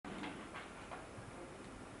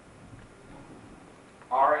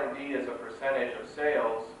R&D as a percentage of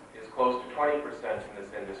sales is close to 20% in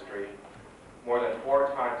this industry, more than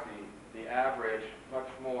 4 times the average, much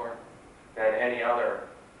more than any other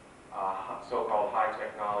so-called high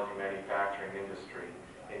technology manufacturing industry,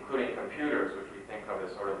 including computers, which we think of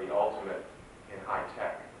as sort of the ultimate in high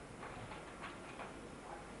tech.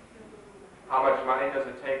 How much money does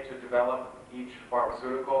it take to develop each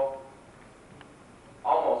pharmaceutical?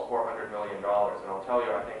 Almost $400 million, and I'll tell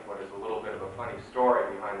you, I think, what is a little bit of a funny story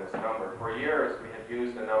behind this number. For years, we had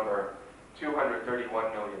used the number $231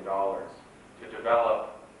 million to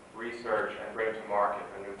develop, research, and bring to market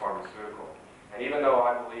a new pharmaceutical. And even though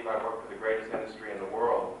I believe I work for the greatest industry in the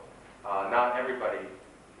world, not everybody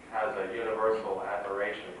has a universal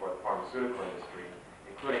admiration for the pharmaceutical industry,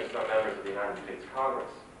 including some members of the United States Congress.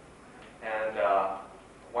 And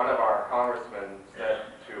one of our congressmen said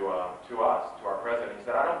to us, to our president, he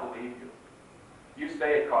said, "I don't believe you. You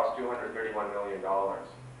say it costs $231 million,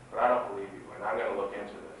 but I don't believe you, and I'm going to look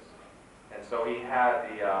into this." And so he had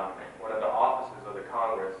one of the offices of the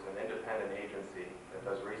Congress, an independent agency that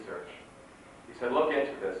does research. He said, "Look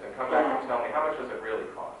into this and come back and tell me how much does it really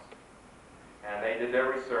cost." And they did their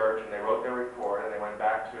research, and they wrote their report, and they went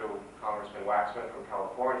back to Congressman Waxman from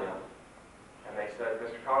California, and they said,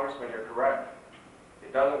 "Mr. Congressman, you're correct.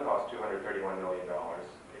 It doesn't cost $231 million.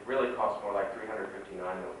 It really costs more like $359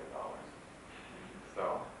 million.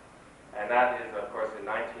 So, and that is, of course, in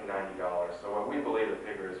 1990 dollars. So what we believe the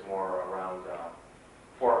figure is more around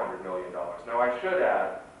 $400 million. Now, I should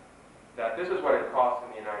add that this is what it costs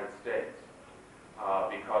in the United States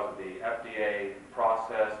because of the FDA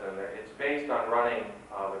process, and it's based on running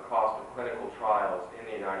the cost of clinical trials in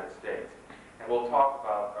the United States. And we'll talk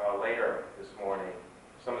about later this morning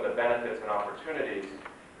some of the benefits and opportunities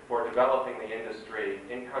for developing the industry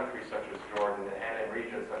in countries such as Jordan and in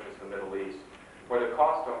regions such as the Middle East, where the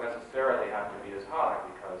costs don't necessarily have to be as high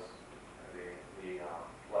because the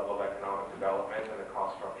level of economic development and the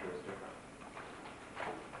cost structure is different.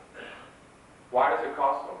 Why does it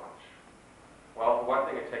cost so much? Well, for one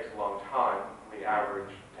thing, it takes a long time. We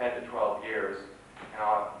average 10 to 12 years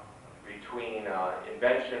between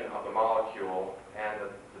invention of the molecule and the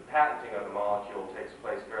patenting of the molecule takes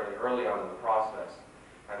place fairly early on in the process.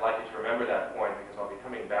 I'd like you to remember that point because I'll be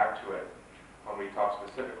coming back to it when we talk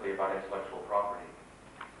specifically about intellectual property.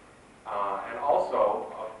 And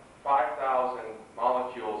also, 5,000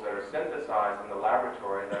 molecules that are synthesized in the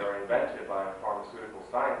laboratory that are invented by a pharmaceutical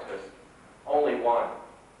scientist, only one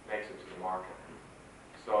makes it to the market.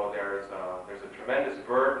 So there's a tremendous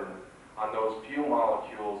burden on those few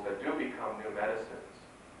molecules that do become new medicines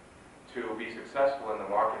to be successful in the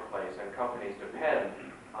marketplace, and companies depend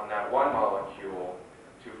on that one molecule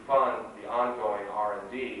to fund the ongoing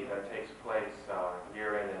R&D that takes place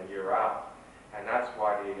year in and year out. And that's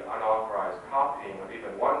why the unauthorized copying of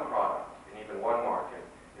even one product in even one market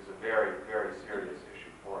is a very, very serious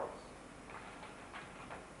issue for us.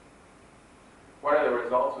 What are the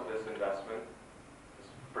results of this investment,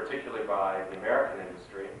 particularly by the American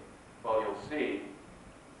industry? Well, you'll see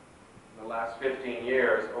in the last 15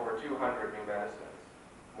 years, over 200 new medicines,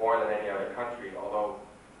 more than any other country, although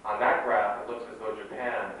on that graph it looks as though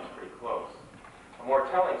Japan is pretty close. A more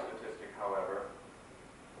telling statistic, however,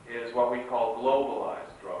 is what we call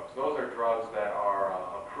globalized drugs. Those are drugs that are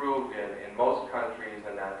approved in most countries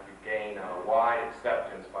and that gain wide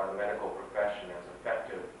acceptance by the medical profession as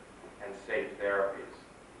effective and safe therapies.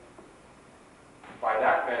 By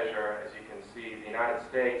that measure, as you can see, the United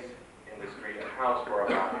States industry accounts for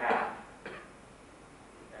about half,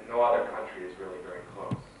 and no other country is really very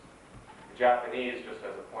close. The Japanese, just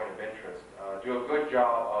as a point of interest, do a good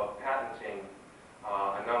job of patenting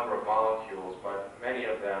a number of molecules, but many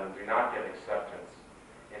of them do not get acceptance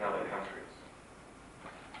in other countries.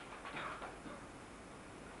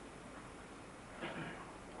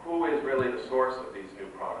 Who is really the source of these new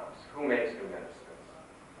products? Who makes new medicines?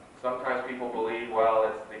 Sometimes people believe, well,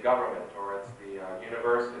 it's the government or it's the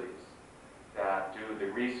universities that do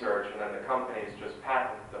the research and then the companies just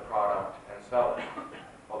patent the product and sell it.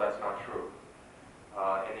 Well, that's not true.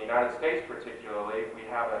 In the United States particularly, we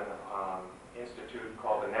have an institute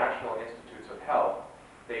called the National Institutes of Health.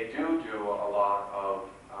 They do a lot of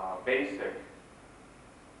basic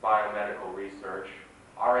biomedical research.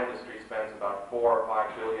 Our industry spends about $4 or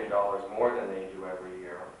 $5 billion more than they do every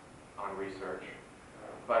year on research.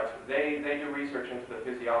 But they do research into the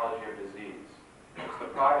physiology of disease. It's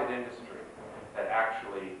the private industry that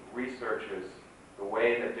actually researches the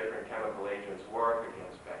way that different chemical agents work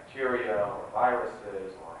against bacteria or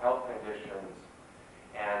viruses or health conditions,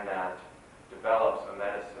 and that develops a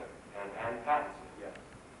medicine and patents it, yes.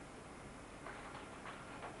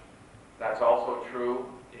 That's That's also true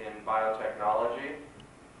in biotechnology.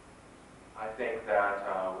 I think that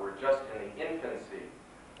we're just in the infancy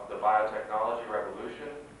of the biotechnology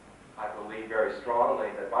revolution. I believe very strongly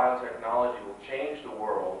that biotechnology will change the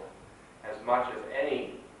world as much as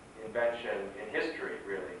any invention in history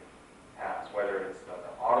really has, whether it's the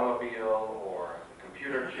automobile or the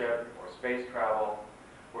computer chip or space travel.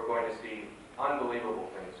 We're going to see unbelievable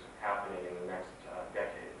things happening in the next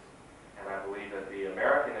decades. And I believe that the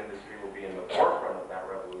American industry will be in the forefront of that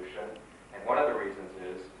revolution. And one of the reasons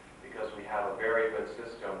is because we have a very good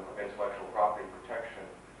system of intellectual property protection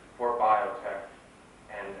for biotech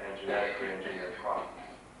and genetically engineered crops.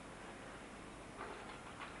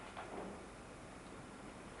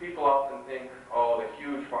 People often think, oh, the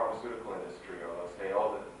huge pharmaceutical industry, or they'll say,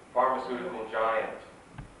 oh, the pharmaceutical giant.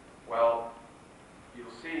 Well,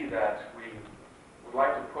 you'll see that we would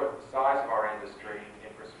like to put the size of our industry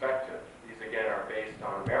in perspective. These, again, are based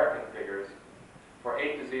on American figures. For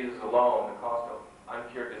 8 diseases alone, the cost of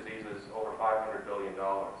uncured diseases is over $500 billion.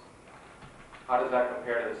 How does that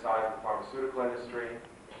compare to the size of the pharmaceutical industry?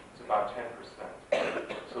 It's about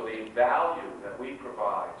 10%. So the value that we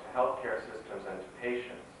provide to healthcare systems and to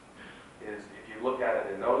patients is, if you look at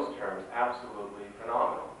it in those terms, absolutely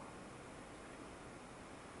phenomenal.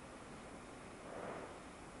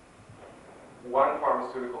 One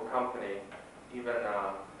pharmaceutical company, even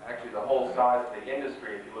actually the whole size of the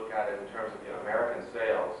industry, if you look at it in terms of American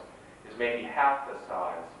sales, is maybe half the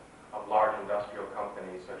size of large industrial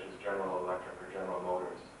companies such as General Electric or General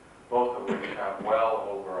Motors, both of which have well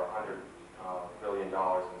over $100 billion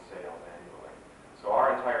in sales annually. So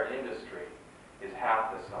our entire industry is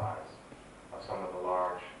half the size of some of the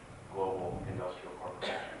large global industrial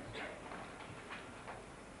corporations.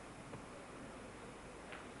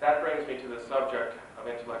 That brings me to the subject of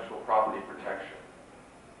intellectual property protection.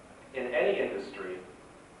 In any industry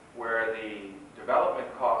where the development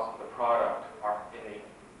costs of the product are in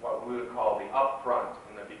what we would call the upfront,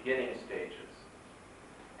 in the beginning stages,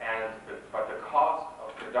 but the cost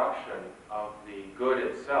of production of the good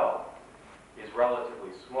itself is relatively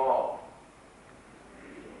small,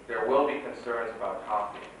 there will be concerns about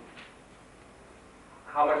copying.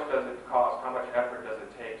 How much does it cost, how much effort does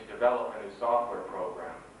it take to develop a new software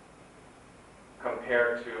program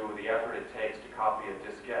compared to the effort it takes to copy a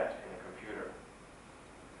diskette in a computer?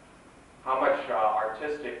 How much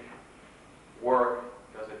artistic work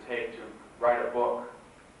does it take to write a book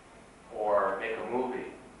or make a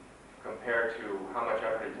movie compared to how much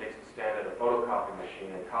effort it takes to stand at a photocopy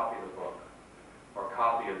machine and copy the book or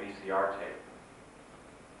copy a VCR tape?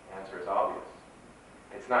 The answer is obvious.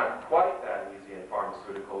 It's not quite that easy in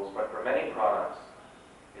pharmaceuticals, but for many products,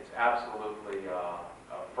 it's absolutely a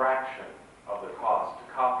fraction of the cost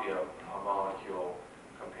to copy a molecule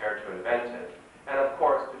compared to invent it. And of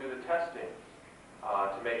course, to do the testing,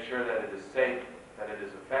 to make sure that it is safe, that it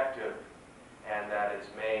is effective, and that it's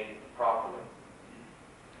made properly.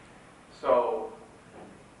 So,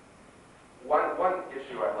 one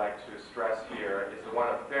issue I'd like to stress here is the one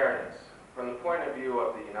of fairness. From the point of view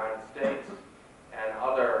of the United States and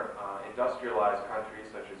other industrialized countries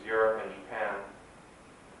such as Europe and Japan,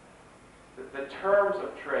 the terms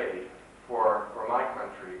of trade for my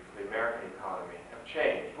country, for the American economy, have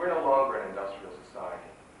changed. We're no longer an industrial society.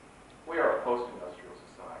 We are a post-industrial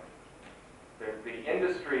society. The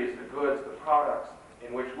industries, the goods, the products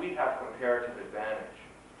in which we have comparative advantage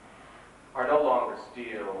are no longer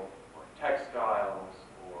steel or textiles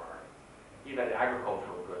or even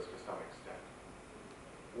agricultural goods to some extent.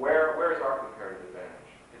 Where is our comparative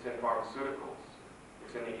advantage? It's in pharmaceuticals.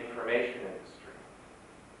 It's in the information industry.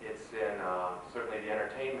 It's in certainly the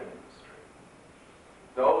entertainment industry.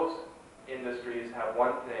 Those industries have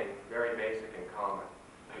one thing very basic in common.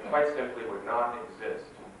 They quite simply would not exist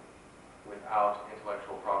without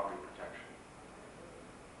intellectual property protection.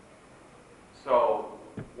 So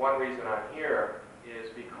one reason I'm here is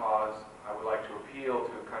because I would like to appeal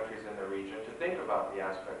to countries in the region to think about the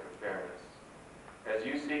aspect of fairness. As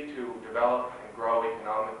you seek to develop and grow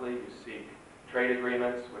economically, you seek trade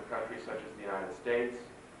agreements with countries such as the United States,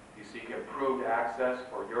 you seek improved access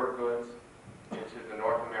for your goods into the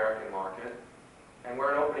North American market, and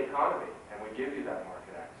we're an open economy, and we give you that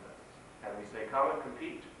market access. And we say, come and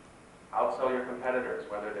compete. Outsell your competitors,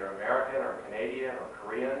 whether they're American or Canadian or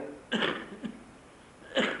Korean.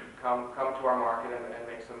 Come to our market and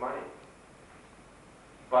make some money.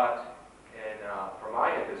 But for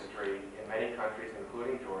my industry, in many countries,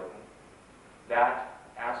 including Jordan, that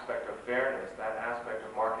aspect of fairness, that aspect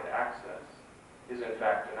of market access, is in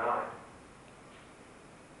fact denied.